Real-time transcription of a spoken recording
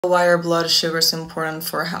Why are blood sugars important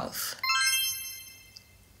for health?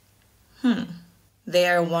 They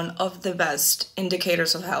are one of the best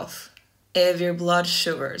indicators of health. If your blood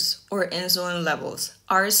sugars or insulin levels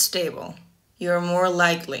are stable, you're more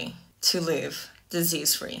likely to live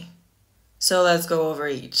disease-free. So let's go over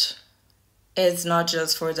each. It's not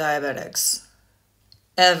just for diabetics.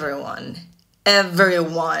 Everyone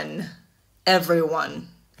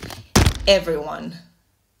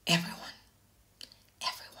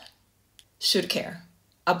should care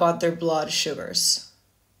about their blood sugars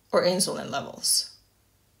or insulin levels.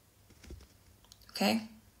 Okay?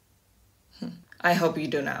 I hope you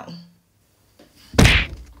do now.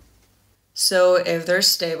 So if they're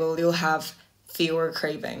stable, you'll have fewer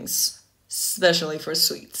cravings, especially for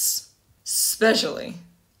sweets, especially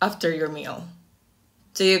after your meal.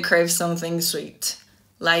 Do you crave something sweet,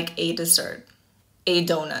 like a dessert, a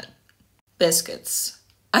donut, biscuits,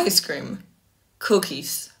 ice cream,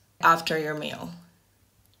 cookies after your meal?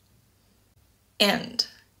 And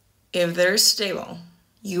if they're stable,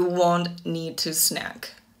 you won't need to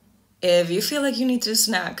snack. If you feel like you need to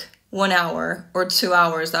snack 1 hour or 2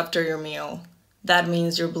 hours after your meal, that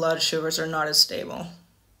means your blood sugars are not as stable.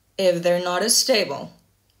 If they're not as stable,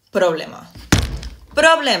 problema.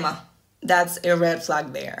 That's a red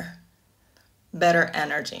flag there. Better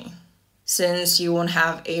energy, since you won't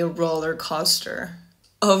have a roller coaster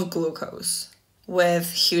of glucose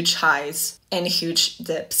with huge highs and huge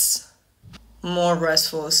dips. More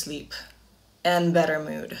restful sleep and better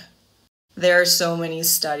mood. There are so many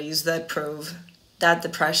studies that prove that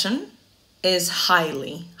depression is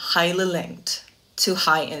highly linked to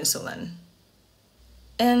high insulin.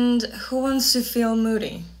 And who wants to feel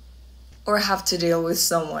moody or have to deal with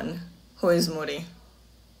someone who is moody?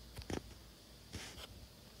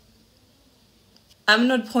 I'm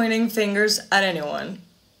not pointing fingers at anyone.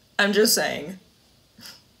 I'm just saying.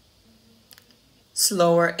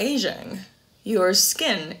 Slower aging. Your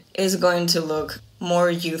skin is going to look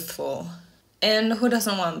more youthful. And who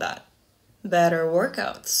doesn't want that? Better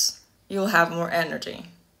workouts. You'll have more energy.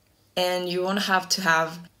 And you won't have to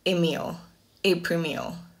have a meal, a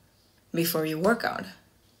pre-meal, before you work out.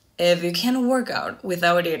 If you can't work out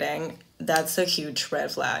without eating, that's a huge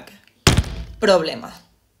red flag. Problema.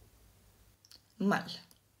 Mal.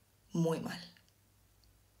 Muy mal.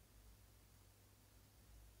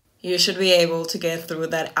 You should be able to get through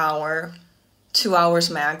that hour, 2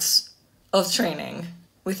 hours max of training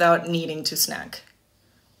without needing to snack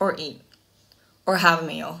or eat or have a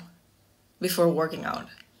meal before working out.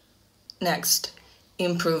 Next,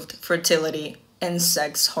 improved fertility and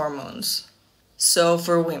sex hormones. So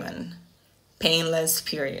for women, painless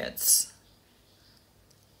periods.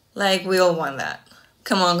 Like, we all want that.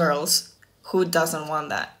 Come on, girls. Who doesn't want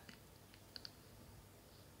that?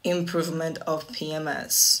 Improvement of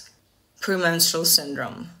PMS, premenstrual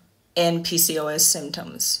syndrome, and PCOS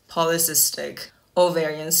symptoms, polycystic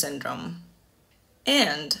ovarian syndrome,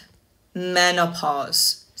 and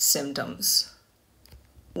menopause symptoms.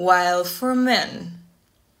 While for men,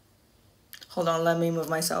 hold on, let me move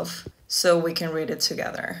myself so we can read it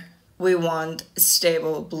together. We want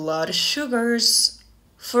stable blood sugars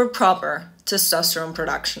for proper testosterone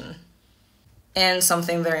production. And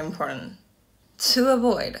something very important, to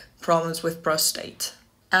avoid problems with prostate.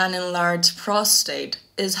 An enlarged prostate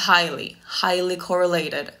is highly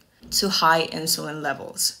correlated to high insulin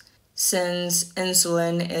levels, since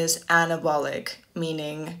insulin is anabolic,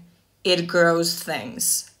 meaning it grows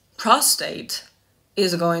things. Prostate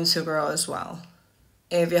is going to grow as well.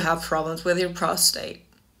 If you have problems with your prostate,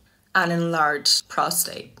 an enlarged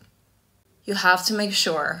prostate, you have to make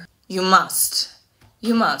sure, you must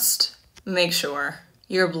make sure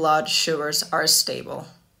your blood sugars are stable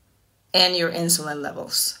and your insulin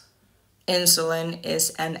levels. Insulin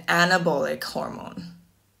is an anabolic hormone,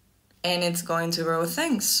 and it's going to grow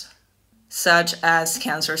things such as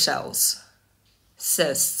cancer cells,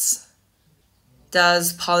 cysts.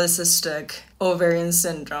 Does polycystic ovarian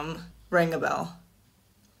syndrome ring a bell?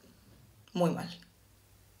 Muy mal.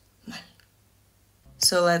 Mal.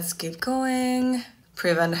 So let's keep going.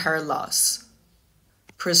 Prevent hair loss.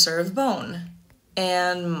 Preserve bone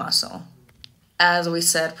and muscle. As we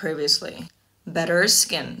said previously, better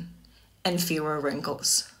skin and fewer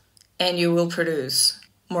wrinkles. And you will produce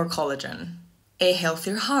more collagen. A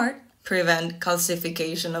healthier heart, prevent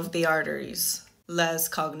calcification of the arteries, less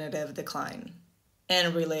cognitive decline,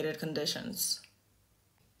 and related conditions.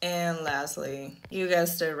 And lastly, you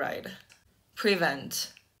guessed it right,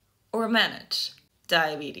 prevent or manage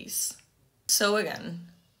diabetes. So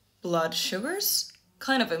again, blood sugars,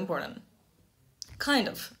 kind of important. Kind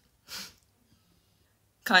of.